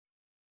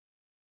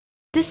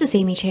This is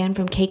Amy Chan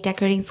from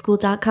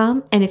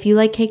CakeDecoratingSchool.com, and if you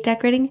like cake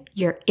decorating,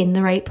 you're in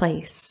the right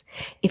place.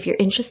 If you're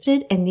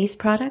interested in these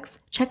products,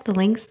 check the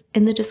links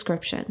in the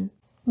description.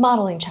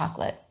 Modeling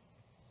chocolate.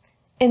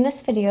 In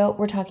this video,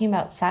 we're talking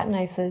about Satin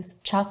Ice's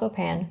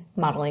ChocoPan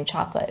modeling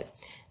chocolate.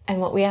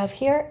 And what we have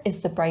here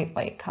is the bright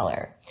white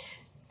color.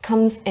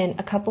 Comes in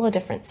a couple of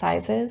different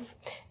sizes,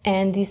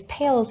 and these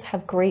pails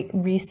have great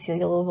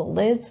resealable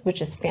lids,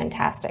 which is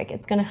fantastic.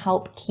 It's going to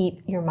help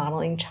keep your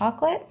modeling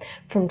chocolate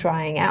from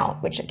drying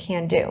out, which it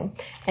can do.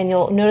 And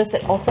you'll notice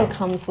it also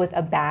comes with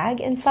a bag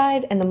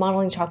inside, and the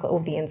modeling chocolate will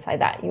be inside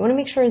that. You want to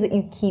make sure that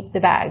you keep the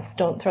bags,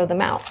 don't throw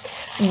them out.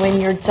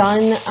 When you're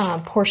done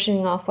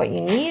portioning off what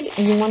you need,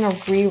 you want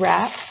to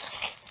rewrap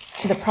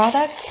the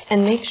product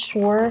and make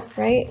sure,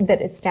 right,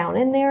 that it's down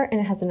in there and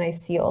it has a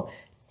nice seal.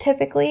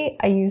 Typically,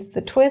 I use the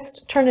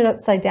twist, turn it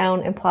upside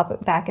down, and plop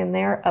it back in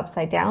there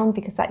upside down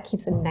because that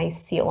keeps a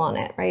nice seal on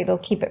it, right? It'll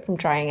keep it from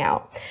drying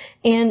out.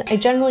 And I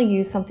generally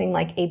use something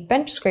like a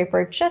bench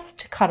scraper just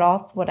to cut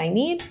off what I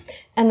need,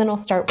 and then I'll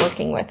start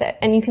working with it.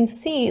 And you can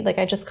see, like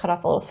I just cut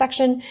off a little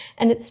section,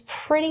 and it's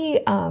pretty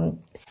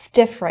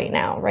stiff right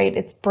now, right?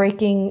 It's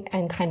breaking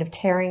and kind of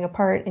tearing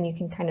apart, and you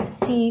can kind of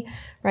see,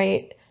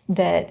 right,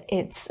 that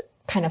it's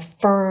kind of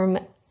firm.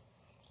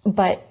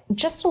 But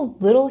just a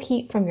little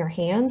heat from your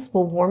hands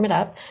will warm it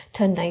up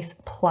to a nice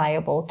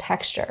pliable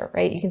texture,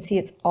 right? You can see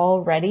it's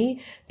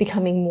already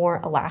becoming more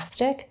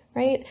elastic,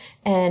 right?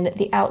 And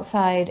the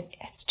outside,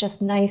 it's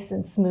just nice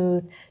and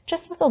smooth,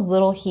 just with a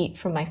little heat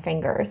from my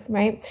fingers,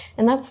 right?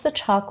 And that's the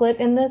chocolate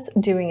in this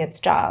doing its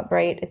job,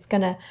 right? It's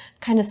gonna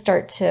kind of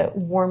start to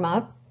warm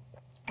up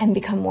and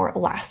become more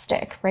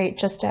elastic, right?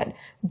 Just at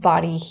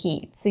body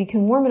heat. So you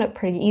can warm it up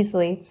pretty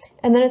easily,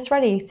 and then it's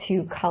ready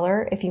to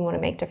color if you want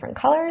to make different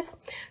colors,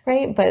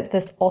 right? But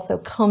this also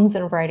comes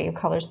in a variety of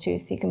colors too,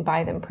 so you can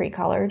buy them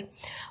pre-colored.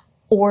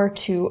 Or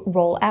to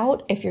roll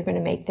out if you're going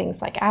to make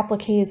things like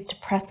appliques, to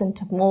press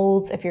into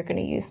molds if you're going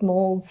to use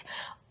molds,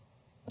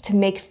 to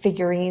make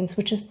figurines,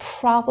 which is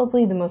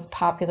probably the most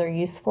popular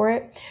use for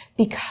it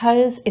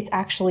because it's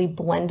actually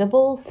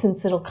blendable,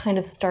 since it'll kind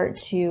of start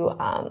to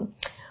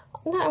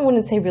I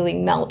wouldn't say really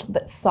melt,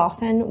 but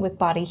soften with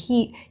body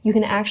heat. You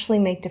can actually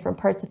make different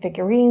parts of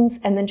figurines,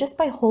 and then just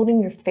by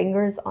holding your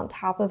fingers on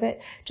top of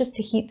it, just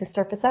to heat the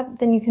surface up,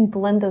 then you can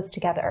blend those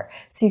together.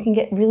 So you can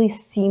get really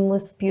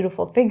seamless,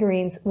 beautiful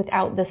figurines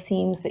without the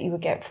seams that you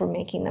would get from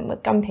making them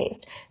with gum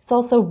paste. It's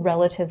also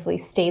relatively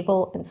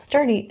stable and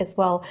sturdy as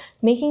well,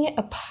 making it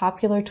a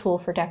popular tool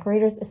for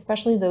decorators,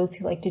 especially those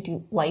who like to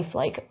do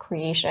lifelike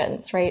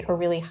creations, right? Or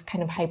really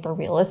kind of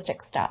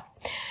hyper-realistic stuff.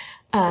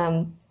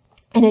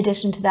 In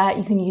addition to that,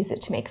 you can use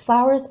it to make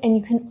flowers, and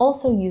you can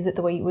also use it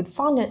the way you would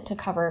fondant to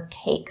cover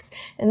cakes.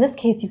 In this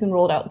case, you can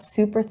roll it out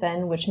super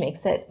thin, which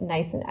makes it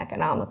nice and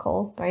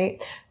economical,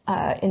 right?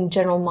 In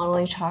general,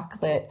 modeling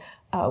chocolate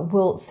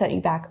will set you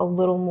back a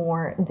little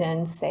more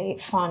than, say,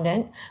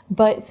 fondant,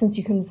 but since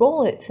you can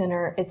roll it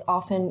thinner, it's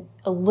often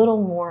a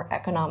little more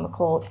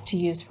economical to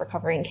use for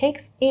covering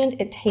cakes, and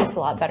it tastes a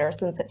lot better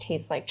since it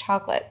tastes like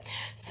chocolate.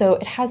 So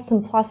it has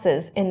some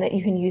pluses in that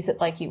you can use it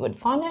like you would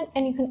fondant,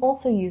 and you can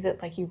also use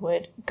it like you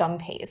would gum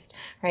paste,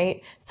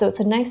 right? So it's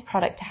a nice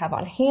product to have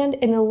on hand,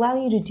 and it'll allow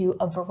you to do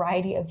a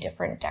variety of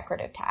different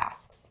decorative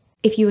tasks.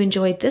 If you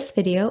enjoyed this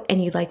video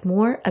and you'd like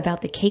more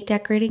about the cake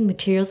decorating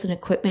materials and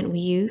equipment we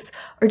use,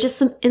 or just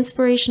some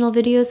inspirational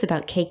videos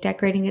about cake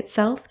decorating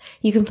itself,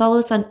 you can follow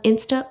us on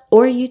Insta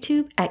or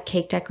YouTube at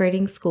Cake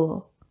Decorating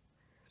School.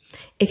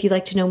 If you'd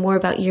like to know more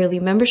about yearly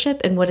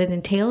membership and what it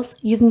entails,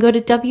 you can go to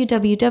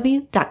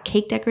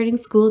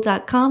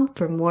www.cakedecoratingschool.com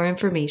for more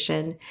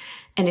information.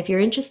 And if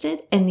you're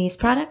interested in these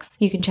products,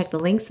 you can check the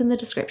links in the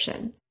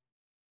description.